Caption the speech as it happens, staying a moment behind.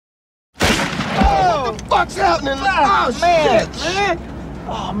fuck's happening? Oh, man, shit, man.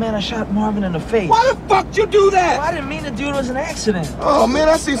 Oh, man, I shot Marvin in the face. Why the fuck you do that? I didn't mean to do it. It was an accident. Oh, man,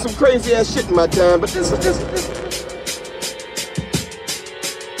 I seen some crazy ass shit in my time, but this.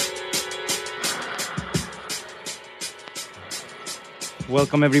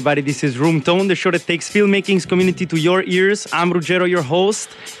 Welcome everybody, this is Room Tone, the show that takes filmmaking's community to your ears. I'm Ruggero, your host,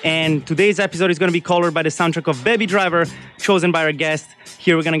 and today's episode is going to be colored by the soundtrack of Baby Driver, chosen by our guest.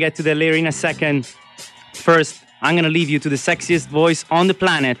 Here we're going to get to that later in a second. First, I'm going to leave you to the sexiest voice on the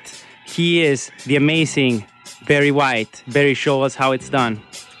planet. He is the amazing Barry White. Barry, show us how it's done.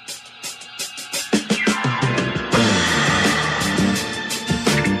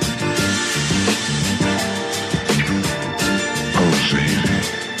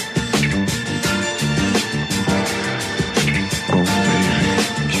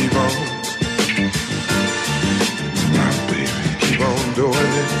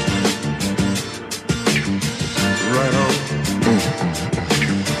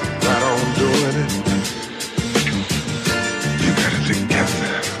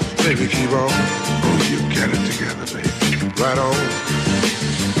 Baby, keep on. Oh, you got it together, baby. Right on.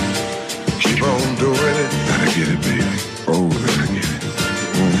 Keep on doing it. Let her get it, baby. Oh, let her get it.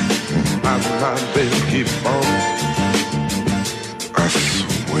 My baby, keep on. I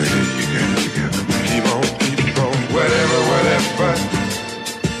swear you got it together. Keep on, whatever.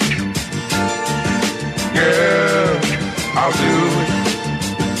 Girl, I'll do it.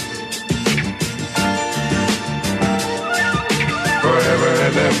 Forever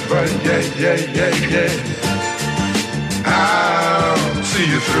and ever, yeah. I'll see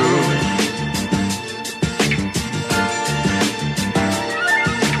you through.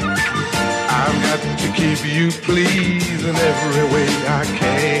 I've got to keep you pleased in every way I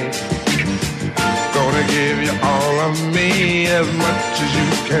can. Gonna give you all of me as much as you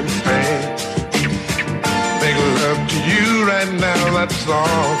can stand. Make love to you right now, that's all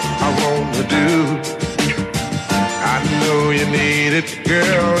I wanna do. I know you need it,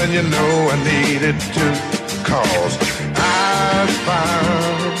 girl, and you know I need it too. 'Cause I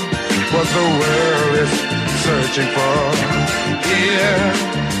found what the world is searching for. Here,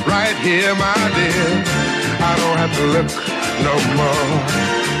 right here, my dear, I don't have to look no more.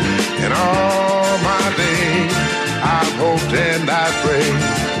 In all my days, I've hoped and I prayed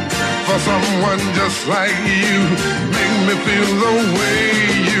for someone just like you. Make me feel the way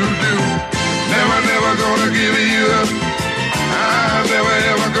you do. Never gonna give you up. I'm never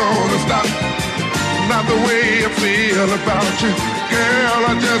ever gonna stop. Not the way I feel about you. Girl,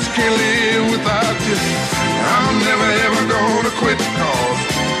 I just can't live without you. I'm never ever gonna quit, 'cause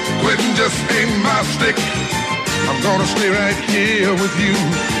quitting just ain't my stick. I'm gonna stay right here with you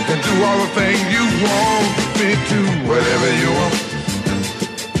and do all the things you want me to. Whatever you want.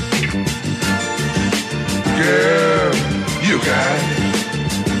 Girl, you got it.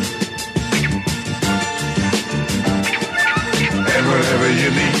 And whatever you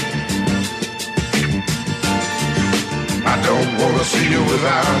need, I don't want to see you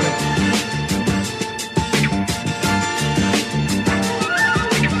without it.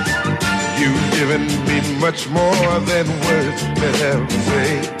 You've given me much more than words could ever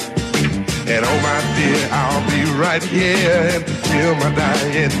say. And oh my dear, I'll be right here until my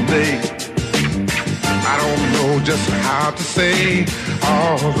dying day. I don't know just how to say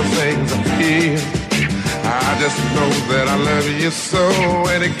all the things I feel. I just know that I love you so,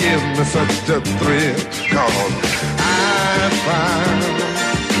 and it gives me such a thrill. 'Cause I find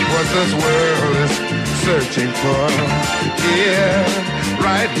what this world is searching for. Yeah,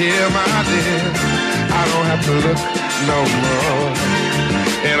 right here, my dear, I don't have to look no more.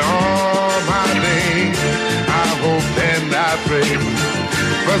 In all my days, I hope and I pray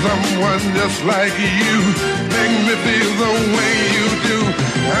for someone just like you. Make me feel the way you do.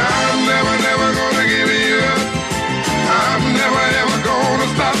 I'm never gonna give you up. I'm never ever gonna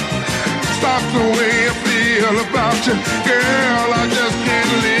stop the way I feel about you. Girl, I just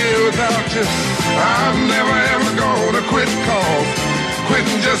can't live without you. I'm never ever gonna quit, 'cause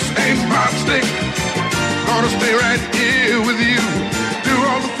quitting just ain't my stick. Gonna stay right here with you. Do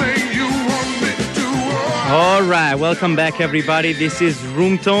all the things you want me to. All right, welcome back everybody. This is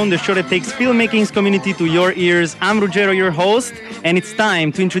Room Tone, the show that takes filmmaking's community to your ears. I'm Ruggero, your host, and it's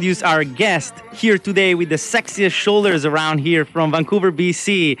time to introduce our guest here today with the sexiest shoulders around here from Vancouver,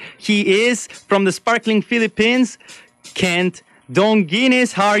 BC. He is from the sparkling Philippines, Kent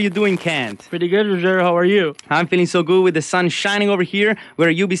Donguines. How are you doing, Kent? Pretty good, Ruggero. How are you? I'm feeling so good with the sun shining over here. We're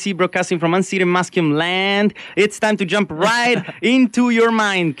at UBC broadcasting from unceded Musqueam land. It's time to jump right into your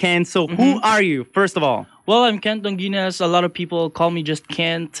mind, Kent. So who are you, first of all? Well, I'm Kent Donguines. A lot of people call me just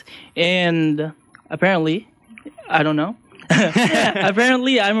Kent. And apparently, I don't know.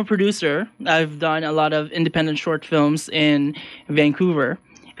 Apparently, I'm a producer. I've done a lot of independent short films in Vancouver,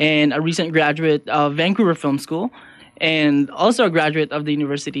 and a recent graduate of Vancouver Film School, and also a graduate of the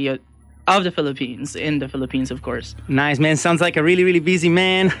University of the Philippines, in the Philippines, of course. Nice, man. Sounds like a really, really busy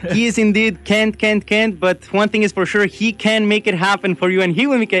man. He is indeed can't. But one thing is for sure, he can make it happen for you, and he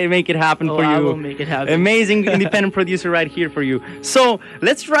will make it happen for you. I will make it happen. Amazing independent producer right here for you. So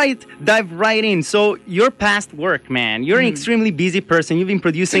let's dive right in. So your past work, man. You're an extremely busy person. You've been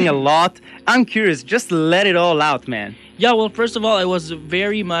producing a lot. I'm curious. Just let it all out, man. Yeah, well, first of all, I was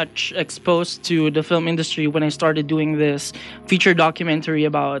very much exposed to the film industry when I started doing this feature documentary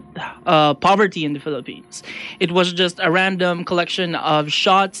about poverty in the Philippines. It was just a random collection of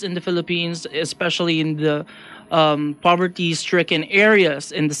shots in the Philippines, especially in the poverty-stricken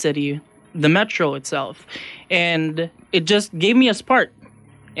areas in the city, the metro itself. And it just gave me a spark,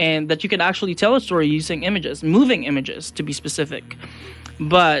 and that you could actually tell a story using images, moving images to be specific.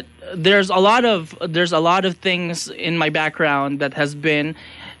 But there's a lot of things in my background that has been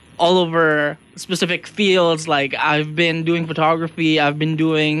all over specific fields. Like I've been doing photography, I've been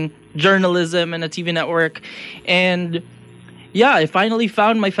doing journalism and a TV network, and yeah, I finally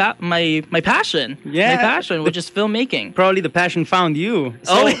found my passion. Yeah. My passion, which is filmmaking. Probably the passion found you.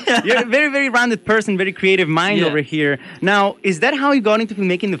 So you're a very, very rounded person, very creative mind over here. Now, is that how you got into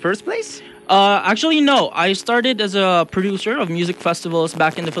filmmaking in the first place? Actually, no. I started as a producer of music festivals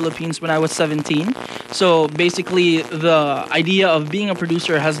back in the Philippines when I was 17. So basically, the idea of being a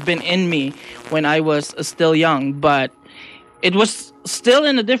producer has been in me when I was still young. But it was still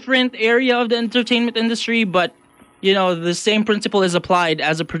in a different area of the entertainment industry, but you know, the same principle is applied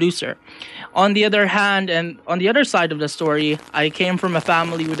as a producer. On the other hand, and on the other side of the story, I came from a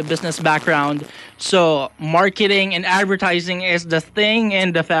family with a business background. So marketing and advertising is the thing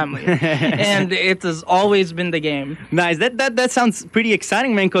in the family. And it has always been the game. Nice. That sounds pretty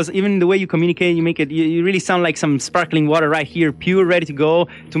exciting, man, because even the way you communicate, you really sound like some sparkling water right here, pure, ready to go,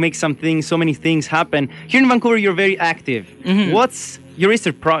 to make so many things happen. Here in Vancouver, you're very active. Mm-hmm. What's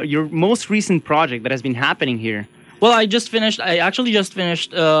your most recent project that has been happening here? Well, I actually just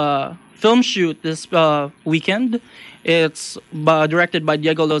finished a film shoot this weekend. It's directed by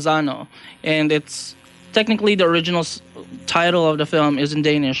Diego Lozano, and it's technically the original title of the film is in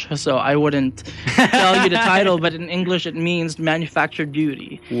Danish, so I wouldn't tell you the title, but in English it means manufactured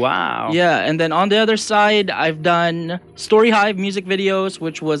beauty. Wow. Yeah, and then on the other side, I've done Story Hive music videos,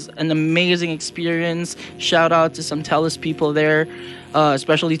 which was an amazing experience. Shout out to some TELUS people there,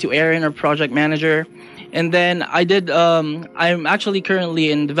 especially to Aaron, our project manager. And then I'm actually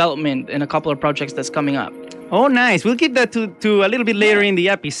currently in development in a couple of projects that's coming up. Oh, nice. We'll keep that to a little bit later in the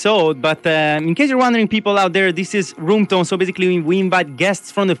episode. But in case you're wondering, people out there, this is Room Tone. So basically, we invite guests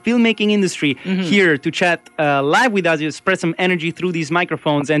from the filmmaking industry here to chat live with us, to spread some energy through these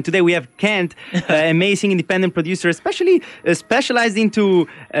microphones. And today we have Kent, amazing independent producer, especially specialized into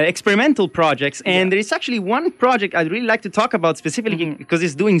experimental projects. And there is actually one project I'd really like to talk about specifically because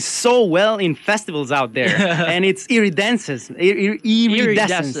it's doing so well in festivals out there. And it's Iridescence.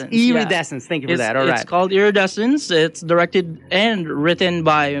 Iridescence. Thank you for that. All right. It's called Iridescence. It's directed and written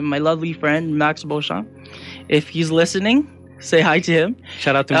by my lovely friend Max Beauchamp. If he's listening, say hi to him.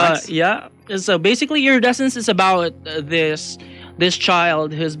 Shout out to Max. Yeah. So basically, Iridescence is about this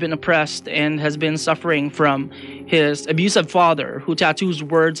child who's been oppressed and has been suffering from his abusive father, who tattoos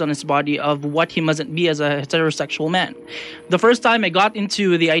words on his body of what he mustn't be as a heterosexual man. The first time I got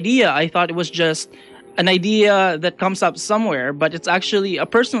into the idea, I thought it was just an idea that comes up somewhere, but it's actually a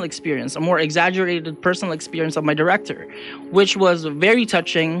personal experience, a more exaggerated personal experience of my director, which was very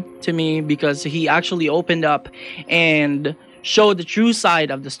touching to me because he actually opened up and showed the true side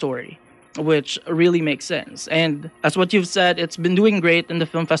of the story, which really makes sense. And as what you've said, it's been doing great in the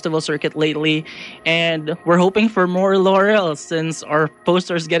film festival circuit lately, and we're hoping for more laurels since our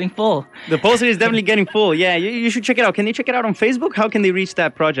poster is getting full. The poster is definitely getting full. Yeah, you should check it out. Can they check it out on Facebook? How can they reach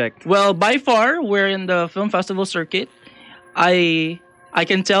that project? Well, by far, we're in the film festival circuit. I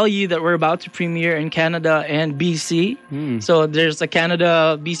can tell you that we're about to premiere in Canada and BC. So there's a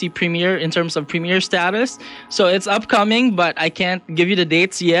Canada-BC premiere in terms of premiere status. So it's upcoming, but I can't give you the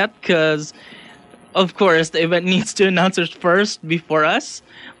dates yet because, of course, the event needs to announce it first before us.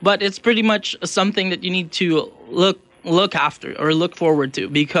 But it's pretty much something that you need to look after or look forward to,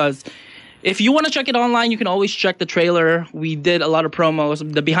 because if you want to check it online, you can always check the trailer. We did a lot of promos.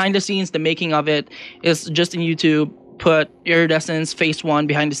 The behind the scenes, the making of it is just in YouTube. put Iridescence Phase 1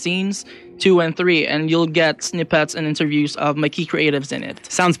 behind the scenes, 2 and 3, and you'll get snippets and interviews of my key creatives in it.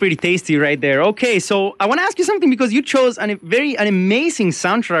 Sounds pretty tasty right there. Okay, so I want to ask you something because you chose an amazing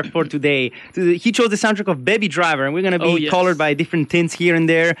soundtrack for today. He chose the soundtrack of Baby Driver, and we're going to be colored by different tints here and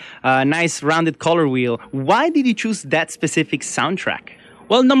there. Nice rounded color wheel. Why did you choose that specific soundtrack?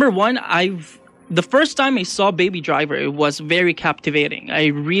 Well, number one, the first time I saw Baby Driver, it was very captivating. I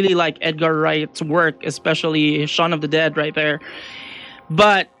really like Edgar Wright's work, especially Shaun of the Dead right there.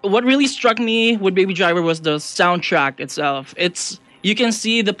 But what really struck me with Baby Driver was the soundtrack itself. You can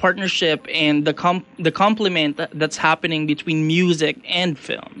see the partnership and the complement that's happening between music and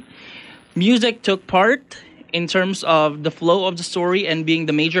film. Music took part in terms of the flow of the story, and being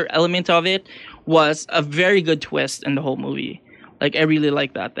the major element of it was a very good twist in the whole movie. Like, I really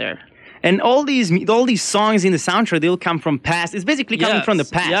like that there. And all these songs in the soundtrack, they'll come from past. It's basically coming from the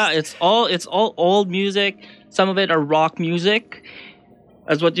past. Yeah, it's all old music. Some of it are rock music.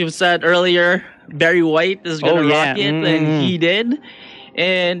 As what you said earlier, Barry White is gonna rock it, and he did.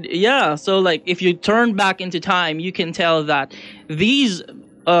 And yeah, so like if you turn back into time, you can tell that these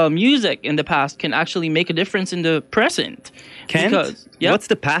music in the past can actually make a difference in the present. Kent, what's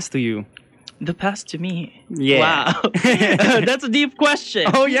the past to you? The past to me? Yeah. Wow. That's a deep question.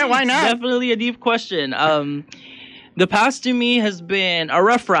 Oh yeah, why not? Definitely a deep question. The past to me has been a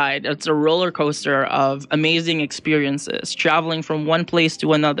rough ride. It's a roller coaster of amazing experiences, traveling from one place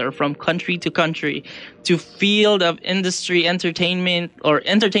to another, from country to country, to field of entertainment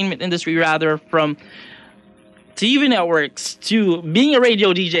industry rather, from TV networks to being a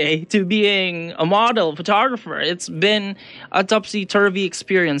radio DJ to being a model, photographer. It's been a topsy-turvy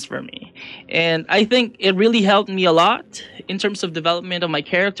experience for me. And I think it really helped me a lot in terms of development of my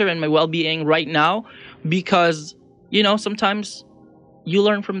character and my well-being right now, because sometimes you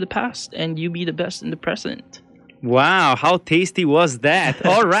learn from the past and you be the best in the present. Wow, how tasty was that?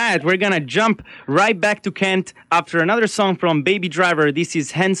 All right, we're going to jump right back to Kent after another song from Baby Driver. This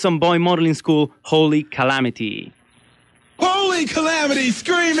is Handsome Boy Modeling School, Holy Calamity. Holy calamity,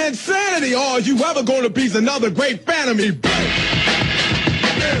 scream insanity. All you ever gonna be is another great fan of me.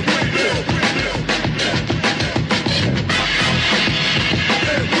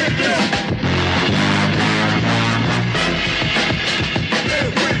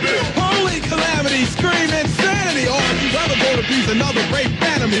 Scream insanity, or if you ever go to peace, another great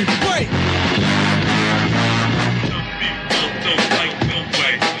fan of me. Wait.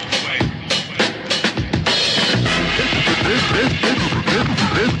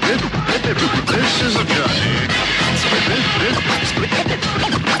 This is a journey.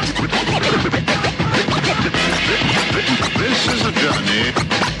 This is a journey.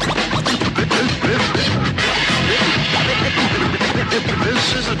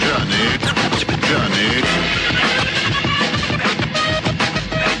 This is a journey.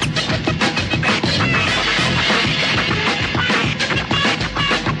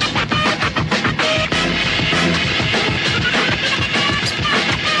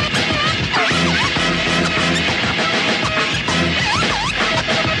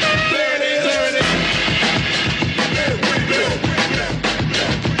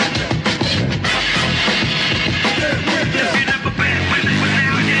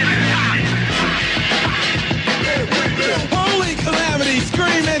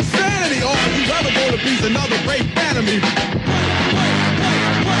 Another great fan of me. Wait.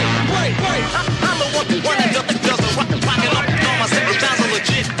 I'm the one who does the rock and up. All my single times are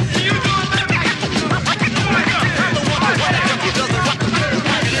legit. I'm the one who does the rock and up.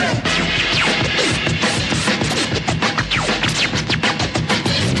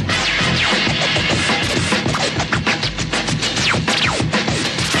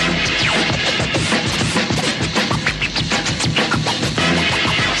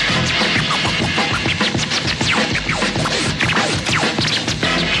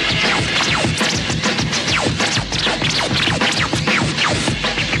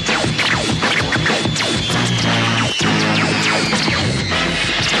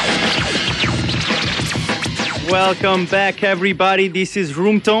 Welcome back, everybody. This is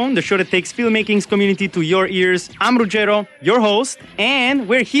Room Tone, the show that takes filmmaking's community to your ears. I'm Ruggero, your host, and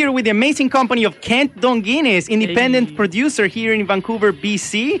we're here with the amazing company of Kent Donguines, independent producer here in Vancouver,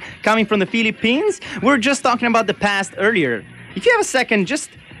 BC, coming from the Philippines. We're just talking about the past earlier. If you have a second, just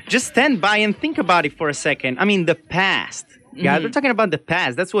stand by and think about it for a second. I mean, the past. Guys, we're talking about the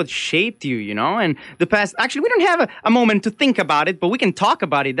past. That's what shaped you, and the past. Actually, we don't have a moment to think about it, but we can talk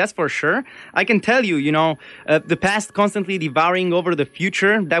about it, that's for sure. I can tell you, the past constantly devouring over the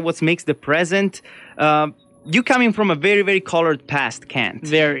future. That's what makes the present. You coming from a very, very colored past, Kent.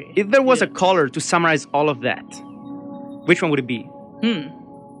 Very. If there was a color to summarize all of that, which one would it be?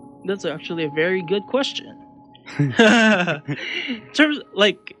 That's actually a very good question. Terms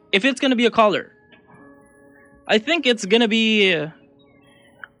like if it's gonna be a color, I think it's gonna be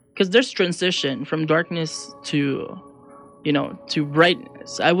because there's transition from darkness to to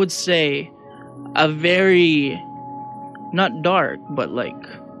brightness. I would say a very not dark, but like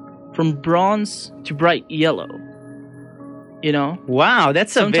from bronze to bright yellow. Wow,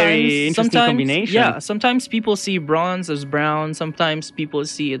 that's a very interesting combination. Yeah, sometimes people see bronze as brown. Sometimes people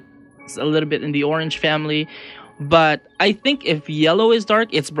see it a little bit in the orange family. But I think if yellow is dark,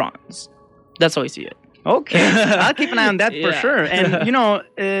 it's bronze. That's how I see it. Okay, I'll keep an eye on that for Yeah. sure. And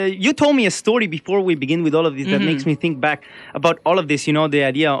you told me a story before we begin with all of this that makes me think back about all of this. The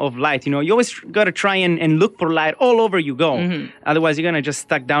idea of light. You always gotta try and look for light all over you go. Otherwise, you're gonna just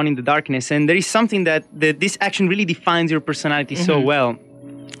stuck down in the darkness. And there is something that this action really defines your personality so well.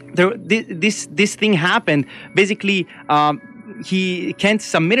 This thing happened basically. Kent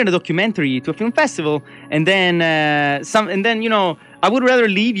submitted a documentary to a film festival, and then I would rather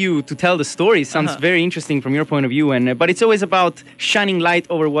leave you to tell the story. It sounds very interesting from your point of view, but it's always about shining light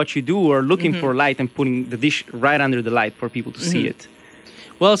over what you do or looking for light and putting the dish right under the light for people to see it.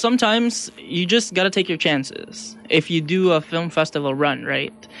 Well, sometimes you just gotta take your chances. If you do a film festival run,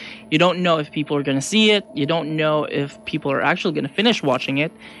 right? You don't know if people are gonna see it. You don't know if people are actually gonna finish watching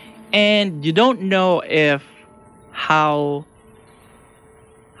it, and you don't know if how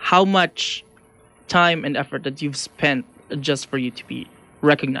much time and effort that you've spent just for you to be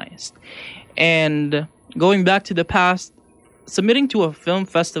recognized. And going back to the past, submitting to a film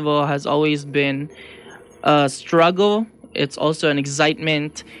festival has always been a struggle. It's also an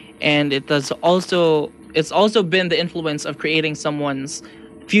excitement, and it's also been the influence of creating someone's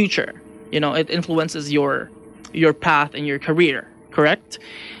future. It influences your path and your career, correct?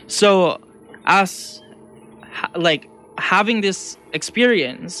 So having this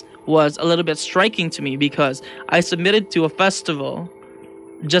experience was a little bit striking to me because I submitted to a festival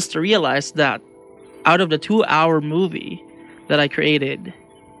just to realize that out of the 2-hour movie that I created,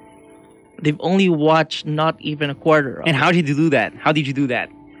 they've only watched not even a quarter of And it. how did you do that?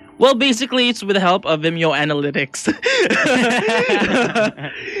 Well, basically, it's with the help of Vimeo Analytics.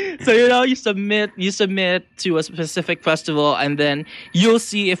 So you submit to a specific festival, and then you'll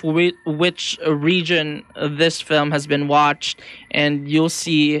see if which region this film has been watched, and you'll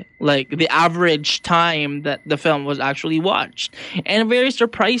see like the average time that the film was actually watched. And very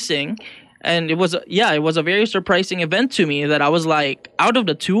surprising, and it was a very surprising event to me that I was like, out of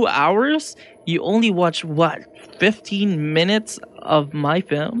the 2 hours, you only watch 15 minutes of my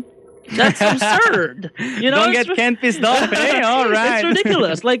film? That's absurd. Don't get Kent pissed off, eh? All right. It's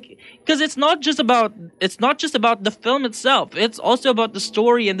ridiculous. Because it's not just about the film itself. It's also about the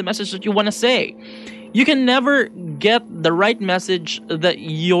story and the message that you want to say. You can never get the right message that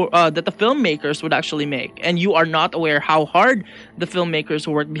that the filmmakers would actually make, and you are not aware how hard the filmmakers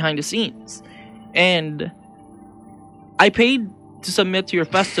work behind the scenes. And I paid to submit to your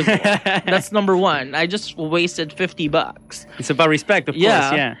festival. That's number one. I just wasted $50. It's about respect, of course.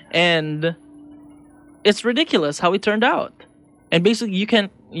 Yeah. And it's ridiculous how it turned out. And basically, you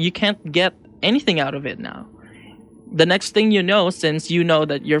can't get anything out of it now. The next thing you know, since you know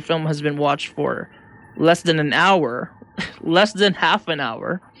that your film has been watched for less than an hour, less than half an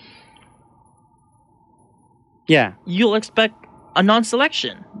hour, you'll expect a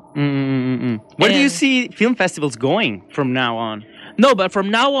non-selection. Where do you see film festivals going from now on? No, but from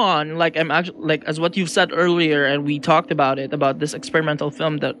now on, I'm actually as what you've said earlier, and we talked about this experimental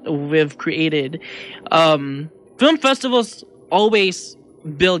film that we've created. Film festivals always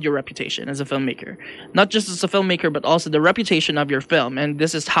build your reputation as a filmmaker, not just as a filmmaker, but also the reputation of your film. And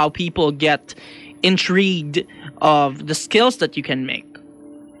this is how people get intrigued of the skills that you can make.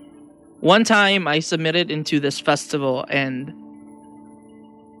 One time, I submitted into this festival and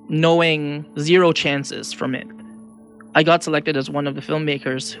knowing zero chances from it, I got selected as one of the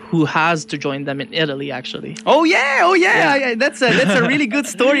filmmakers who has to join them in Italy, actually. Oh yeah. That's a really good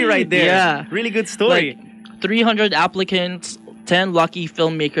story right there. Yeah. Really good story. 300 applicants, 10 lucky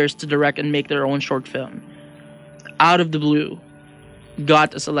filmmakers to direct and make their own short film. Out of the blue,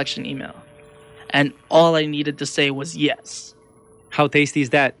 got a selection email. And all I needed to say was yes. How tasty is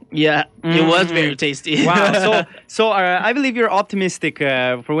that? Yeah, it was very tasty. Wow. So I believe you're optimistic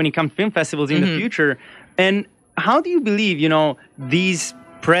for when it comes to film festivals in the future. And how do you believe, these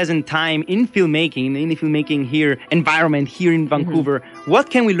present time in filmmaking, in the indie filmmaking environment here in Vancouver, what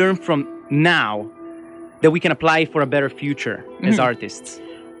can we learn from now that we can apply for a better future as artists?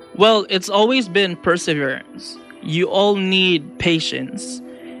 Well, it's always been perseverance. You all need patience.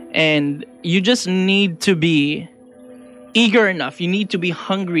 And you just need to be eager enough. You need to be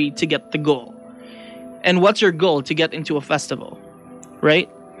hungry to get the goal. And what's your goal? To get into a festival, right?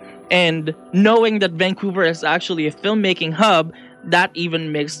 And knowing that Vancouver is actually a filmmaking hub, that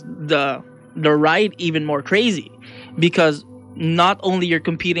even makes the ride even more crazy, because not only you're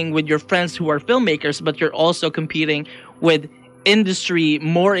competing with your friends who are filmmakers, but you're also competing with industry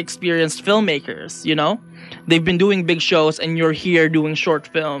more experienced filmmakers. You know, they've been doing big shows and you're here doing short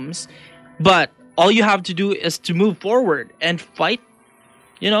films, but all you have to do is to move forward and fight.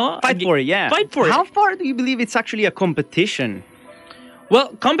 You know, Fight for it, yeah. Fight for it. How far do you believe it's actually a competition?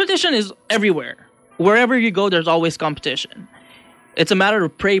 Well, competition is everywhere. Wherever you go, there's always competition. It's a matter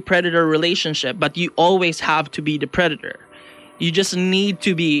of prey-predator relationship, but you always have to be the predator. You just need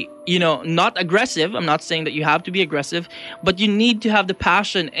to be, you know, not aggressive. I'm not saying that you have to be aggressive, but you need to have the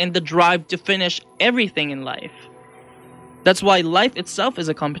passion and the drive to finish everything in life. That's why life itself is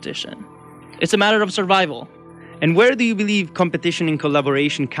a competition. It's a matter of survival. And where do you believe competition and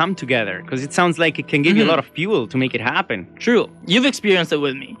collaboration come together? Because it sounds like it can give you a lot of fuel to make it happen. True. You've experienced it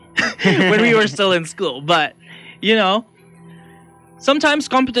with me when we were still in school. But, you know, sometimes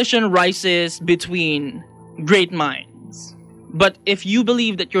competition rises between great minds. But if you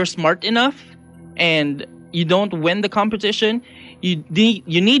believe that you're smart enough and you don't win the competition, you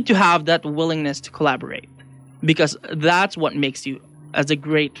need to have that willingness to collaborate, because that's what makes you as a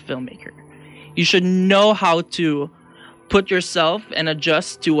great filmmaker. You should know how to put yourself and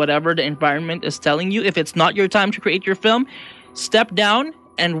adjust to whatever the environment is telling you. If it's not your time to create your film, step down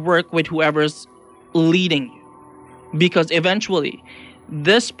and work with whoever's leading you. Because eventually,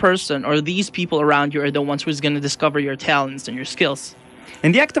 this person or these people around you are the ones who's going to discover your talents and your skills.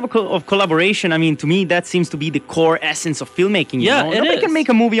 And the act of collaboration, I mean, to me, that seems to be the core essence of filmmaking. Yeah, you know? it Nobody is. can make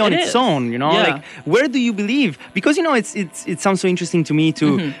a movie on It its is. own, you know? Yeah. Like, where do you believe? Because, you know, it sounds so interesting to me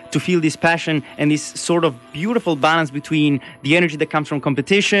to feel this passion and this sort of beautiful balance between the energy that comes from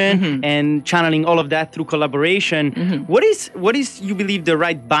competition and channeling all of that through collaboration. What is you believe the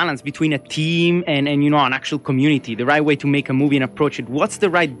right balance between a team and you know, an actual community, the right way to make a movie and approach it? What's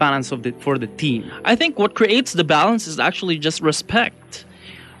the right balance for the team? I think what creates the balance is actually just respect.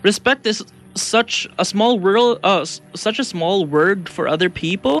 Respect is such a small word for other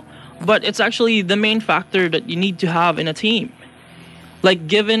people, but it's actually the main factor that you need to have in a team. Like,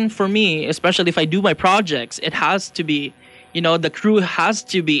 given for me, especially if I do my projects, it has to be, you know, the crew has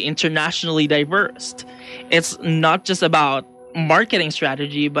to be internationally diverse. It's not just about marketing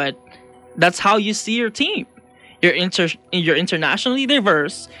strategy, but that's how you see your team. You're internationally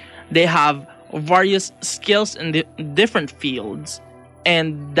diverse. They have various skills in the different fields.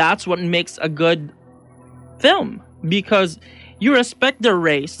 And that's what makes a good film, because you respect their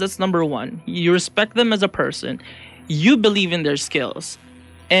race. That's number one. You respect them as a person. You believe in their skills,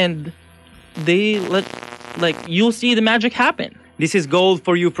 and you'll see the magic happen. This is gold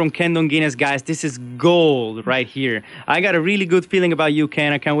for you from Ken Donguines, guys. This is gold right here. I got a really good feeling about you,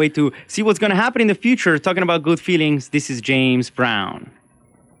 Ken. I can't wait to see what's going to happen in the future. Talking about good feelings, this is James Brown.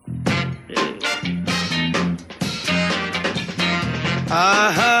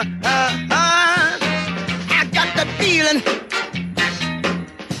 I got the feeling.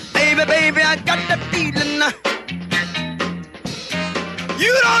 Baby, I got the feeling.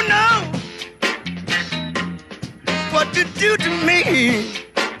 You don't know what you do to me.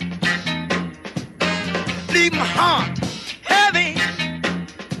 Leave my heart heavy,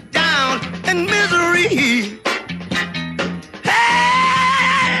 down in misery.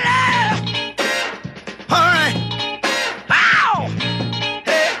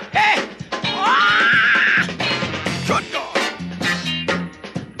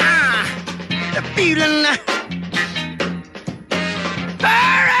 Feeling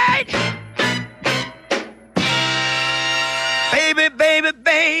alright, baby, baby,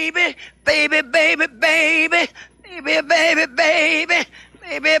 baby, baby, baby, baby, baby, baby, baby,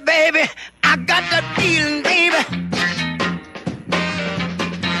 baby, baby. I got that feeling, baby,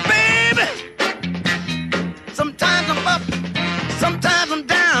 baby. Sometimes I'm up, sometimes I'm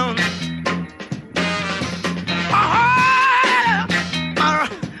down.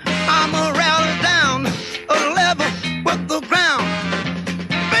 I'm a rally down a level with the ground,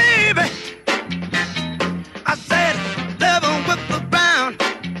 baby. I said level with the ground.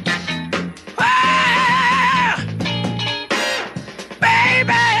 Ah,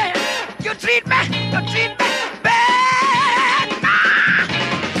 baby, you treat me bad. Ah,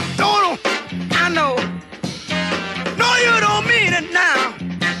 don't I know? No, you don't mean it now.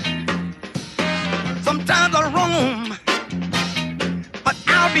 Sometimes I roam, but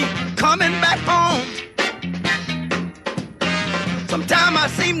I'll be coming back home. Sometimes I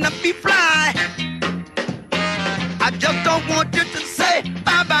seem to be fly, I just don't want you to say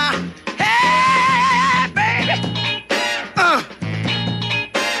bye-bye. Hey, baby. Uh,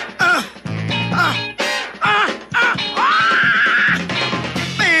 uh, uh,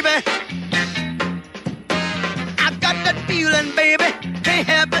 baby. I got that feeling, baby. Can't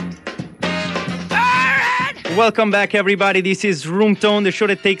help it. Welcome back, everybody. This is Room Tone, the show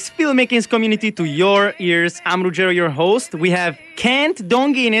that takes filmmaking's community to your ears. I'm Ruggero, your host. We have Kent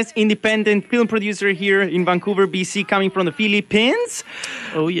Donguines, independent film producer here in Vancouver, BC, coming from the Philippines.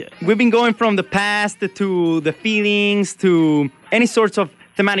 Oh, yeah. We've been going from the past to the feelings to any sorts of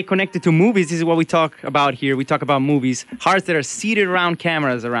thematic connected to movies. This is what we talk about here. We talk about movies, hearts that are seated around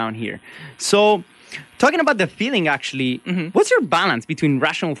cameras around here. So, talking about the feeling, actually, what's your balance between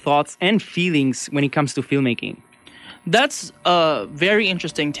rational thoughts and feelings when it comes to filmmaking? That's a very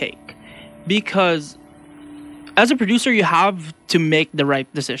interesting take, because as a producer, you have to make the right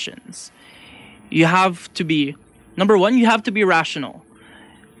decisions. You have to be, number one, you have to be rational.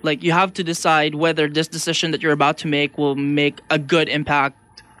 Like, you have to decide whether this decision that you're about to make will make a good impact,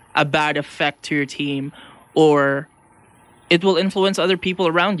 a bad effect to your team, or it will influence other people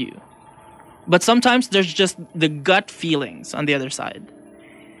around you. But sometimes there's just the gut feelings on the other side.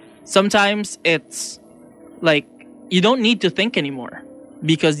 Sometimes it's like you don't need to think anymore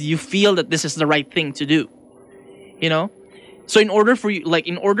because you feel that this is the right thing to do. You know? So in order for you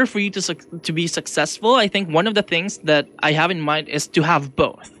to be successful, I think one of the things that I have in mind is to have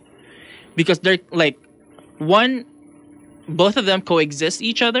both. Because they're like both of them coexist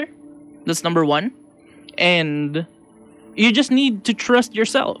each other. That's number one. And you just need to trust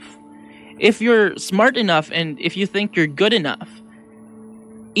yourself. If you're smart enough and if you think you're good enough,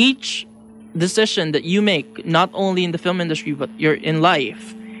 each decision that you make, not only in the film industry but you're in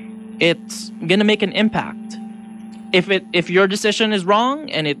life, it's gonna make an impact. If your decision is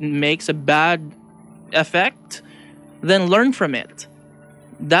wrong and it makes a bad effect, then learn from it.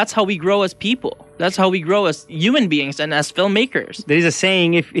 That's how we grow as people. That's how we grow as human beings and as filmmakers. There is a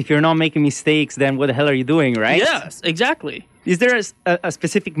saying, if you're not making mistakes, then what the hell are you doing, right? Yes, exactly. Is there a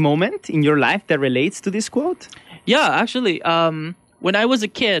specific moment in your life that relates to this quote? Yeah, actually, when I was a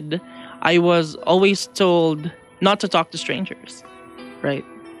kid, I was always told not to talk to strangers, right?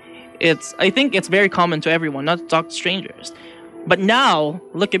 I think it's very common to everyone not to talk to strangers. But now,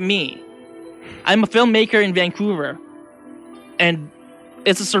 look at me. I'm a filmmaker in Vancouver, and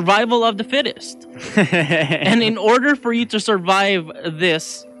it's a survival of the fittest. And in order for you to survive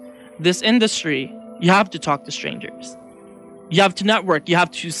this industry, you have to talk to strangers. You have to network. You have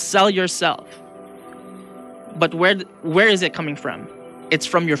to sell yourself. But where is it coming from? It's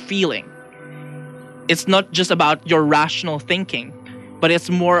from your feeling. It's not just about your rational thinking, but it's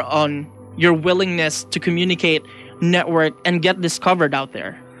more on your willingness to communicate, network, and get discovered out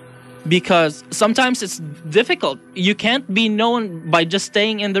there. Because sometimes it's difficult. You can't be known by just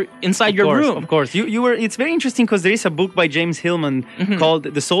staying inside your room. Of course. It's very interesting because there is a book by James Hillman called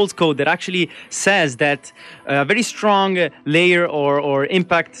The Soul's Code that actually says that a very strong layer or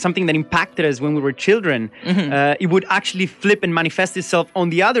impact, something that impacted us when we were children, it would actually flip and manifest itself on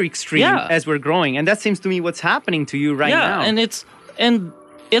the other extreme as we're growing. And that seems to me what's happening to you right now. And it's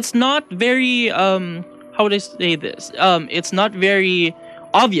not very, how would I say this? It's not very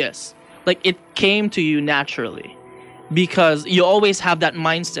obvious. Like, it came to you naturally because you always have that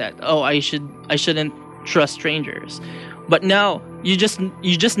mindset. Oh, I shouldn't trust strangers. But now you just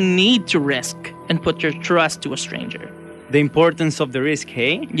need to risk and put your trust to a stranger. The importance of the risk,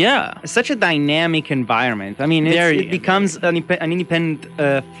 hey? Yeah. It's such a dynamic environment. I mean, it becomes an independent,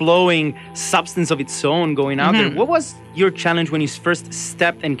 flowing substance of its own going out there. What was your challenge when you first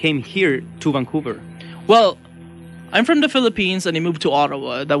stepped and came here to Vancouver? Well, I'm from the Philippines and I moved to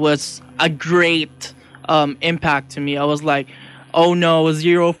Ottawa. That was a great impact to me. I was like, oh no,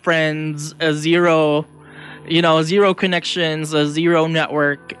 zero friends, zero connections, zero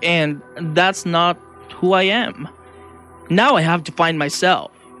network. And that's not who I am. Now I have to find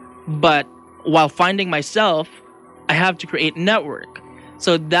myself. But while finding myself, I have to create network.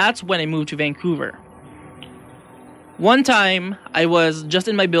 So that's when I moved to Vancouver. One time, I was just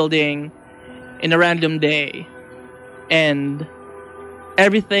in my building in a random day. And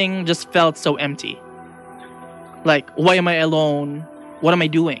everything just felt so empty. Like, why am I alone? What am I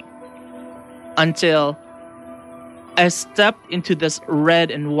doing? Until I stepped into this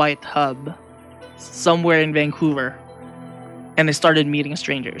red and white hub somewhere in Vancouver. And I started meeting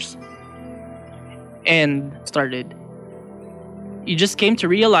strangers. And you just came to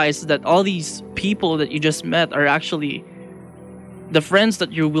realize that all these people that you just met are actually the friends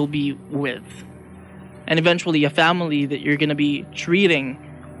that you will be with. And eventually a family that you're going to be treating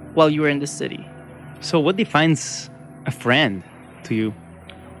while you're in the city. So what defines a friend to you?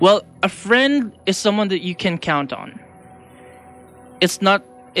 Well, a friend is someone that you can count on. It's not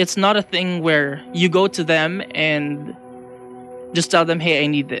a thing where you go to them and just tell them, "Hey, I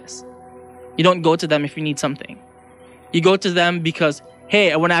need this." You don't go to them if you need something. You go to them because,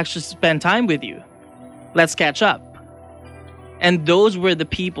 "Hey, I want to actually spend time with you. Let's catch up." And those were the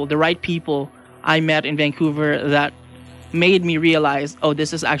people, the right people I met in Vancouver that made me realize, oh,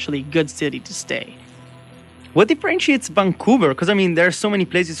 this is actually a good city to stay. What differentiates Vancouver? Because I mean, there are so many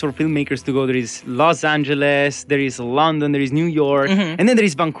places for filmmakers to go. There is Los Angeles, there is London, there is New York, and then there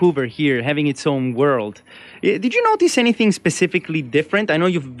is Vancouver here, having its own world. Did you notice anything specifically different? I know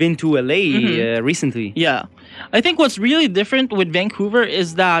you've been to LA recently. Yeah. I think what's really different with Vancouver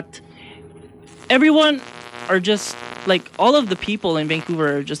is that everyone are just, like, all of the people in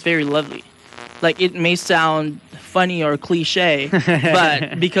Vancouver are just very lovely. Like, it may sound funny or cliche,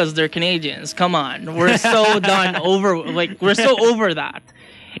 but because they're Canadians, come on, we're so we're so over that.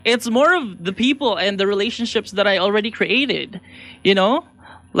 It's more of the people and the relationships that I already created, you know?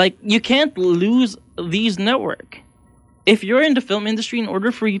 Like, you can't lose these network. If you're in the film industry, in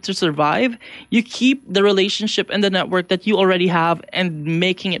order for you to survive, you keep the relationship and the network that you already have and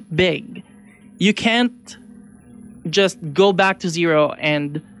making it big. You can't just go back to zero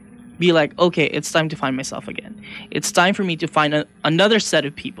and be like, okay, it's time to find myself again. It's time for me to find another set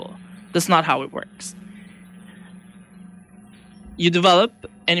of people. That's not how it works. You develop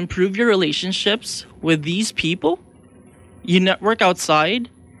and improve your relationships with these people. You network outside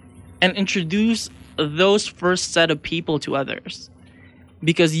and introduce those first set of people to others.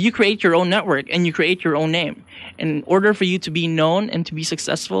 Because you create your own network and you create your own name. And in order for you to be known and to be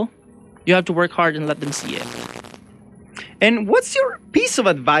successful, you have to work hard and let them see it. And what's your piece of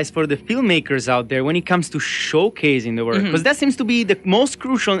advice for the filmmakers out there when it comes to showcasing the work? Because that seems to be the most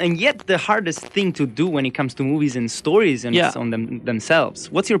crucial and yet the hardest thing to do when it comes to movies and stories and on themselves.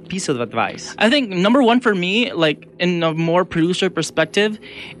 What's your piece of advice? I think number one for me, like in a more producer perspective,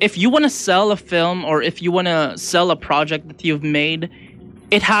 if you want to sell a film or if you want to sell a project that you've made,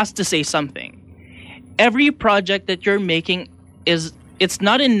 it has to say something. Every project that you're making it's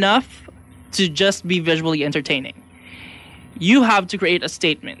not enough to just be visually entertaining. You have to create a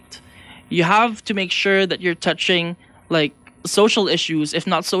statement. You have to make sure that you're touching like social issues. If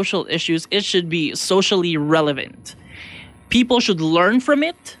not social issues, it should be socially relevant. People should learn from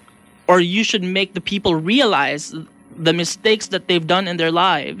it, or you should make the people realize the mistakes that they've done in their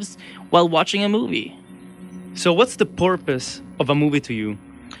lives while watching a movie. So what's the purpose of a movie to you?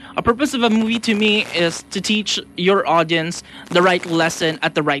 A purpose of a movie to me is to teach your audience the right lesson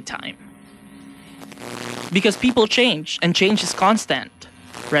at the right time. Because people change, and change is constant,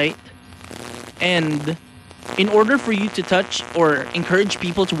 right? And in order for you to touch or encourage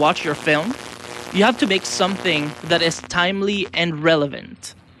people to watch your film, you have to make something that is timely and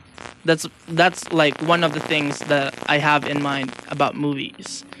relevant. That's like one of the things that I have in mind about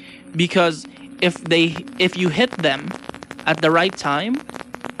movies. Because if you hit them at the right time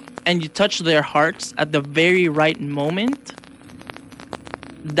and you touch their hearts at the very right moment,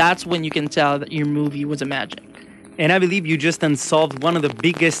 that's when you can tell that your movie was a magic. And I believe you just unsolved one of the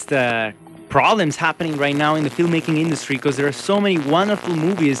biggest problems happening right now in the filmmaking industry, because there are so many wonderful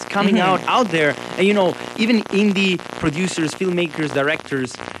movies coming out there. And you know, even indie producers, filmmakers,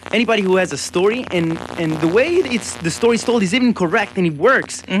 directors, anybody who has a story and the way the story is told is even correct and it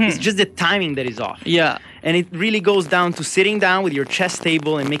works. It's just the timing that is off. Yeah. And it really goes down to sitting down with your chess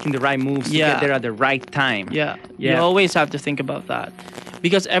table and making the right moves to get there at the right time. Yeah. You always have to think about that.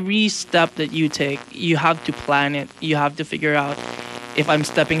 Because every step that you take, you have to plan it. You have to figure out if I'm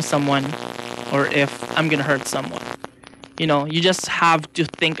stepping someone or if I'm going to hurt someone. You know, you just have to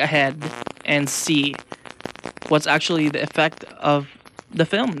think ahead and see what's actually the effect of the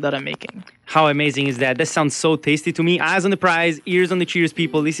film that I'm making. How amazing is that? That sounds so tasty to me. Eyes on the prize, ears on the cheers,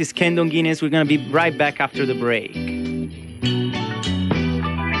 people. This is Ken Guinness. We're going to be right back after the break.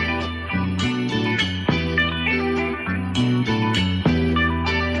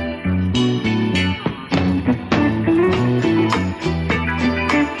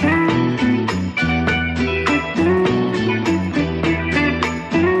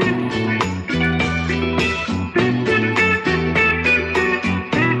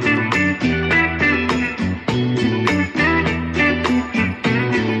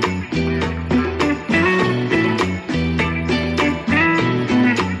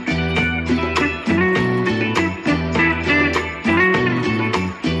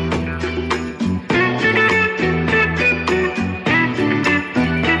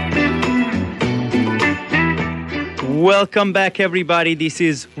 Welcome back, everybody. This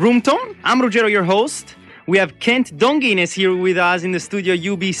is Room Tone. I'm Ruggero, your host. We have Kent Donguines here with us in the studio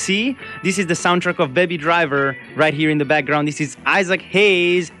UBC. This is the soundtrack of Baby Driver right here in the background. This is Isaac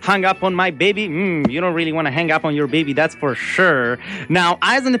Hayes, Hung Up on My Baby. You don't really want to hang up on your baby, that's for sure. Now,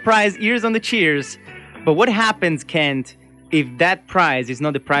 eyes on the prize, ears on the cheers. But what happens, Kent, if that prize is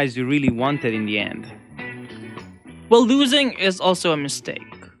not the prize you really wanted in the end? Well, losing is also a mistake.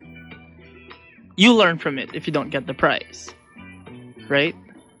 You learn from it if you don't get the prize. Right?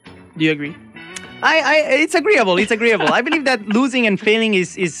 Do you agree? It's agreeable. It's agreeable. I believe that losing and failing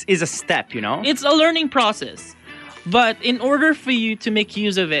is a step, you know? It's a learning process. But in order for you to make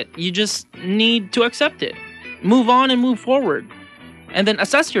use of it, you just need to accept it. Move on and move forward. And then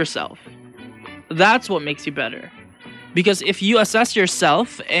assess yourself. That's what makes you better. Because if you assess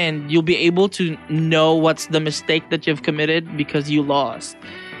yourself and you'll be able to know what's the mistake that you've committed because you lost.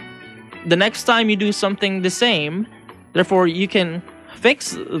 The next time you do something the same, therefore you can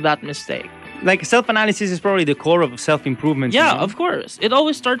fix that mistake. Like self-analysis is probably the core of self-improvement. Yeah, you know? of course. It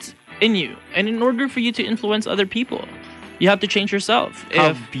always starts in you. And in order for you to influence other people, you have to change yourself.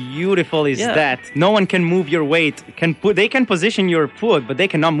 How beautiful is that? No one can move your weight. They can position your foot, but they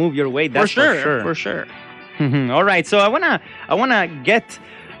cannot move your weight. That's For sure. All right. So I wanna get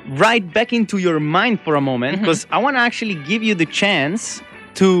right back into your mind for a moment, because I wanna actually give you the chance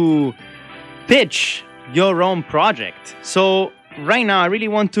to pitch your own project. So right now, I really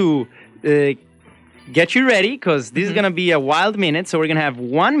want to get you ready, because this is gonna be a wild minute. So we're gonna have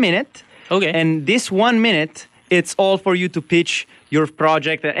 1 minute. Okay. And this 1 minute, it's all for you to pitch your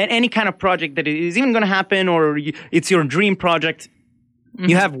project, any kind of project that is even gonna happen, or it's your dream project.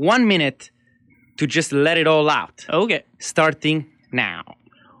 You have 1 minute to just let it all out. Okay. Starting now.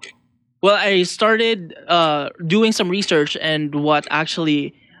 Well, I started doing some research and what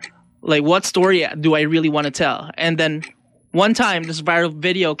story do I really want to tell. And then one time, this viral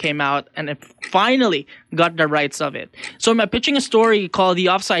video came out, and I finally got the rights of it. So I'm pitching a story called The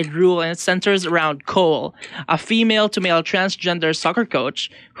Offside Rule, and it centers around Cole, a female-to-male transgender soccer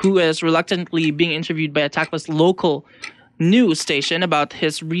coach who is reluctantly being interviewed by a tactless local news station about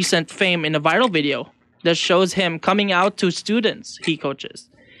his recent fame in a viral video that shows him coming out to students he coaches.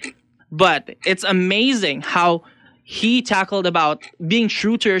 But it's amazing how he tackled about being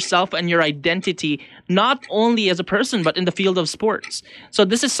true to yourself and your identity, not only as a person, but in the field of sports. So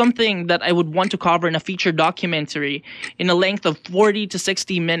this is something that I would want to cover in a feature documentary in a length of 40 to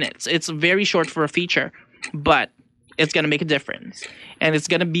 60 minutes. It's very short for a feature, but it's going to make a difference. And it's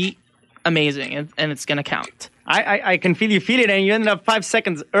going to be amazing, and it's going to count. I can feel it, and you ended up 5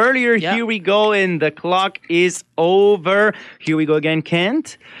 seconds earlier. Yeah. Here we go, and the clock is over. Here we go again,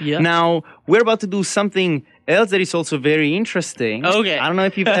 Kent. Yeah. Now, we're about to do something else that is also very interesting. Okay. I don't know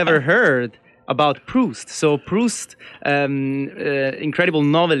if you've ever heard about Proust. So Proust, incredible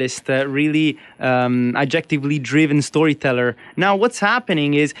novelist, really adjectively driven storyteller. Now, what's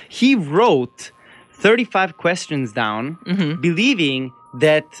happening is he wrote 35 questions down, believing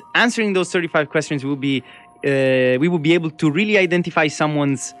that answering those 35 questions will be we will be able to really identify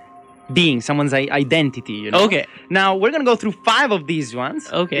someone's being, someone's identity. You know? Okay. Now we're gonna go through 5 of these ones.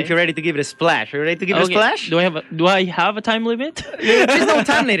 Okay. If you're ready to give it a splash, are you ready to give it a splash? Do I have a time limit? There's no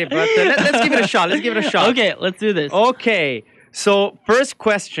time limit, but let's give it a shot. Let's give it a shot. Okay, let's do this. Okay. So first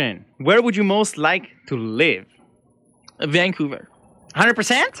question: where would you most like to live? Vancouver. 100%?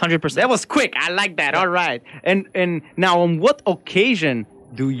 100%. That was quick. I like that. All right. And now, on what occasion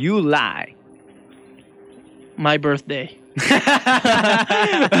do you lie? My birthday. Nice.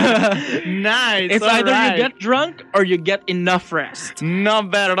 It's either you get drunk or you get enough rest. Not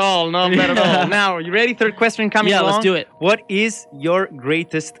bad at all. Not bad at all. Now, you ready? Third question coming along. Yeah, let's do it. What is your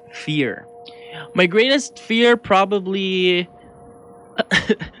greatest fear? My greatest fear probably...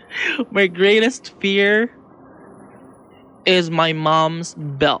 My greatest fear is my mom's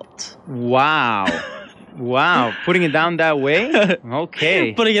belt. Wow. Wow. Putting it down that way?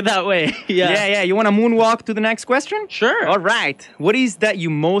 Okay. Putting it that way. Yeah. Yeah. You want to moonwalk to the next question? Sure. All right. What is that you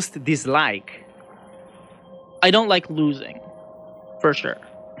most dislike? I don't like losing. For sure.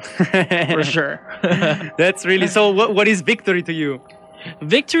 For sure. That's really... So what is victory to you?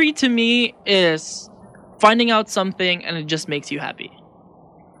 Victory to me is finding out something and it just makes you happy.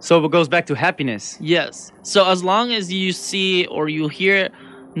 So it goes back to happiness. Yes. So as long as you see or you hear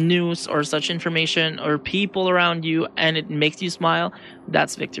news or such information or people around you and it makes you smile,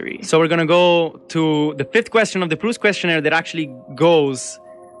 that's victory. So we're going to go to the 5th question of the Proust questionnaire that actually goes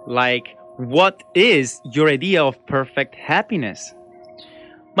like, what is your idea of perfect happiness?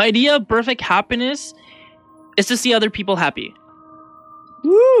 My idea of perfect happiness is to see other people happy.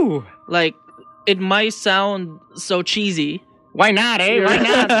 Woo! Like, it might sound so cheesy, Why not, eh? Why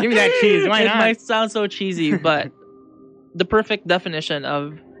not? Give me that cheese. Why It not? might sound so cheesy, but the perfect definition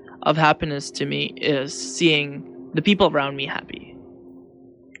of happiness to me is seeing the people around me happy.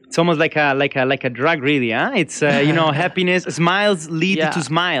 It's almost like a drug, really, huh? It's happiness. Smiles lead Yeah. to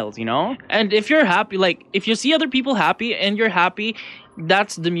smiles. And if you're happy, like if you see other people happy and you're happy,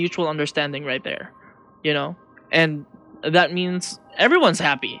 that's the mutual understanding right there. And that means everyone's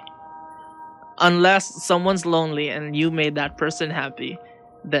happy. Unless someone's lonely and you made that person happy,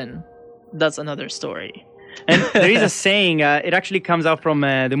 then that's another story. And there is a saying. It actually comes out from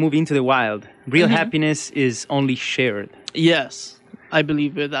the movie Into the Wild. Real Mm-hmm. happiness is only shared. Yes, I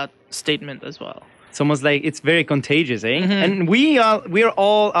believe with that statement as well. It's almost like it's very contagious, eh? And we're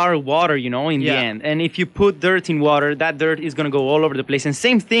all our water, in the Yeah. end. And if you put dirt in water, that dirt is gonna go all over the place. And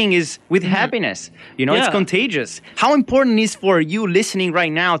same thing is with happiness. It's Yeah. contagious. How important is for you listening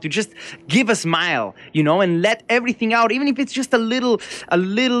right now to just give a smile, and let everything out, even if it's just a little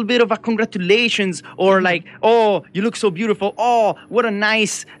bit of a congratulations or like, oh, you look so beautiful. Oh, what a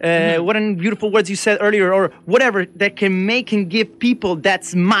nice, what a beautiful words you said earlier, or whatever that can make and give people that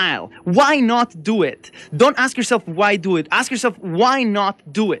smile. Why not do it? Don't ask yourself why do it. Ask yourself why not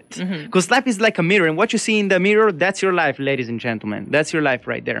do it. Because life is like a mirror, and what you see in the mirror, that's your life, ladies and gentlemen. That's your life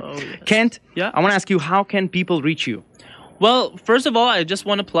right there. Oh, yes. Kent, Yeah? I want to ask you, how can people reach you? Well, first of all, I just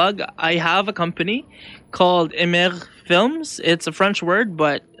want to plug, I have a company called Aimer Films. It's a French word,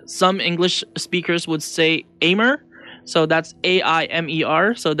 but some English speakers would say Aimer. So that's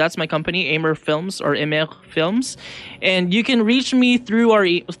AIMER. So that's my company, Aimer Films or Aimer Films. And you can reach me through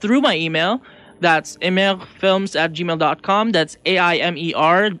through my email. That's aimerfilms@gmail.com. That's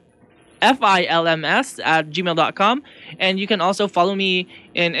AIMERFILMS@gmail.com. And you can also follow me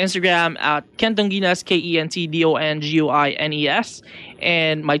in Instagram at Kentongines, KENTDONGUINES.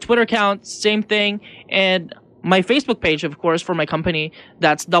 And my Twitter account, same thing. And my Facebook page, of course, for my company,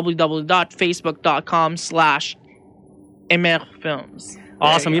 that's www.facebook.com/aimerfilms.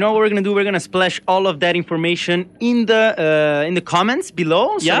 Awesome. You know what we're gonna do? We're gonna splash all of that information in the comments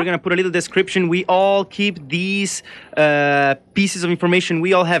below. So Yeah. we're gonna put a little description. We all keep these pieces of information.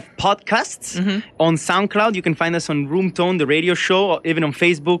 We all have podcasts on SoundCloud. You can find us on Room Tone, the radio show, or even on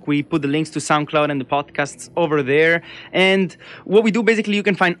Facebook. We put the links to SoundCloud and the podcasts over there. And what we do basically, you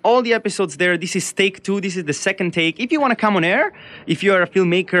can find all the episodes there. This is take 2. This is the second take. If you want to come on air, if you are a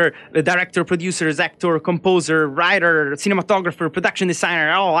filmmaker, a director, producer, actor, composer, writer, cinematographer, production designer,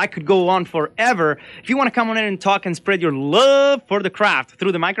 I could go on forever. If you want to come on air and talk and spread your love for the craft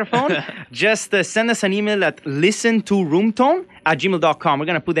through the microphone, just send us an email at listentoRoomTone@gmail.com. We're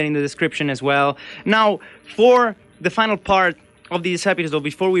going to put that in the description as well. Now, for the final part of this episode,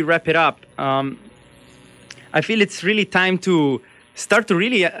 before we wrap it up, I feel it's really time to start to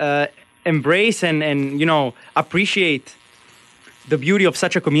really embrace and appreciate the beauty of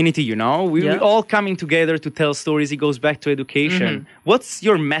such a community. We're all coming together to tell stories. It goes back to education. What's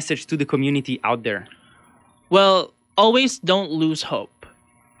your message to the community out there? Well, always don't lose hope.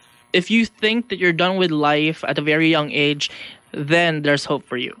 If you think that you're done with life at a very young age, then there's hope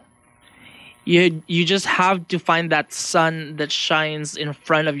for you. You just have to find that sun that shines in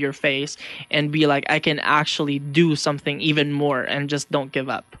front of your face and be like, I can actually do something even more, and just don't give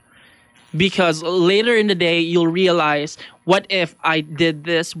up. Because later in the day, you'll realize, what if I did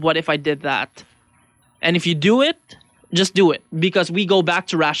this? What if I did that? And if you do it, just do it. Because we go back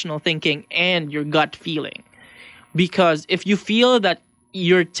to rational thinking and your gut feeling. Because if you feel that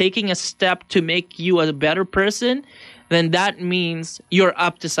you're taking a step to make you a better person, then that means you're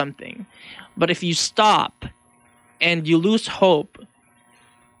up to something. But if you stop and you lose hope,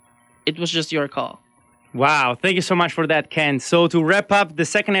 it was just your call. Wow, thank you so much for that, Ken. So to wrap up the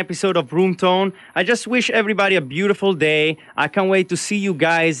second episode of Room Tone, I just wish everybody a beautiful day. I can't wait to see you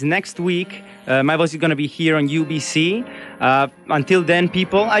guys next week. My voice is going to be here on UBC. Until then,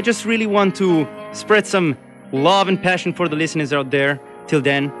 people, I just really want to spread some love and passion for the listeners out there. Till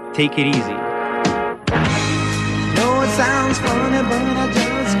then, take it easy. know it sounds funny, but I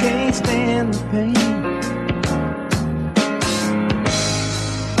just can't stand the pain.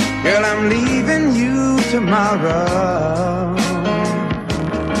 Girl, I'm leaving you tomorrow.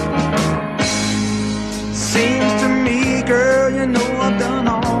 Seems to me, girl, you know I've done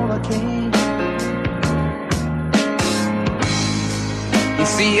all I can. You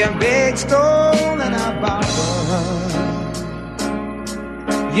see, I begged, stole, and I borrowed.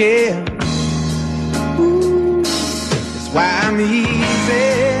 Yeah. Ooh, that's why I'm easy.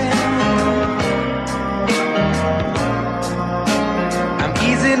 I'm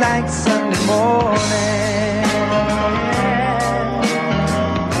easy like Sunday morning.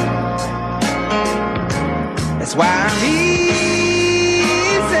 That's why I'm easy.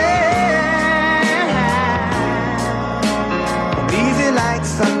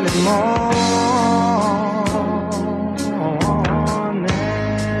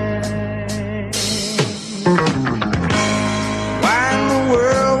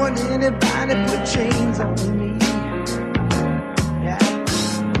 chains on me. Yeah.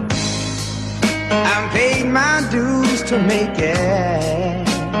 I've paid my dues to make it.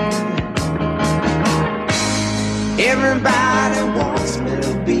 Everybody wants me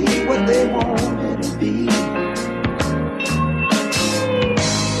to be what they want me to be.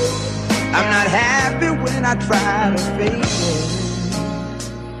 I'm not happy when I try to fake it.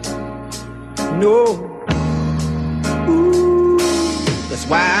 No. Ooh, that's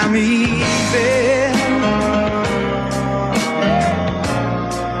why I'm easy.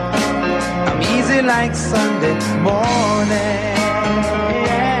 I'm easy like Sunday morning.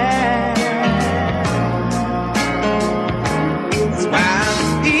 That's why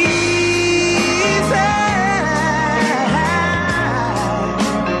I'm easy.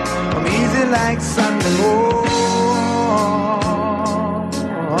 I'm easy like Sunday morning.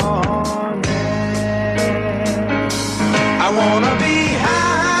 I wanna be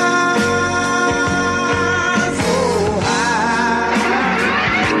high, so high.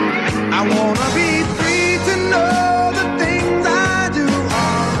 I wanna be free to know the things I do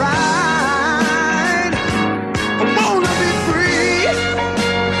are right. I wanna be free,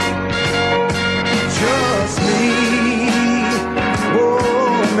 just me,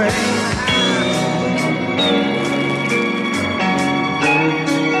 oh man.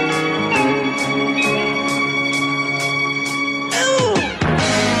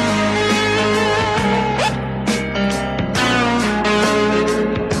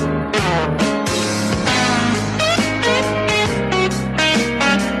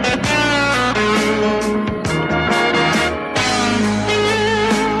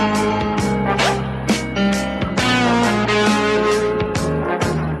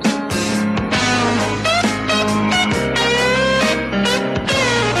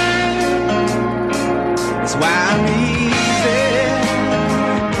 That's why I'm easy.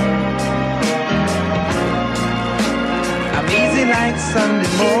 I'm easy like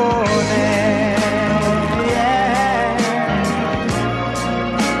Sunday morning. Yeah.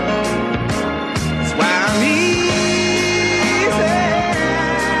 That's why I'm easy.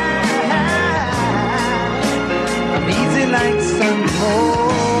 I'm easy like Sunday morning.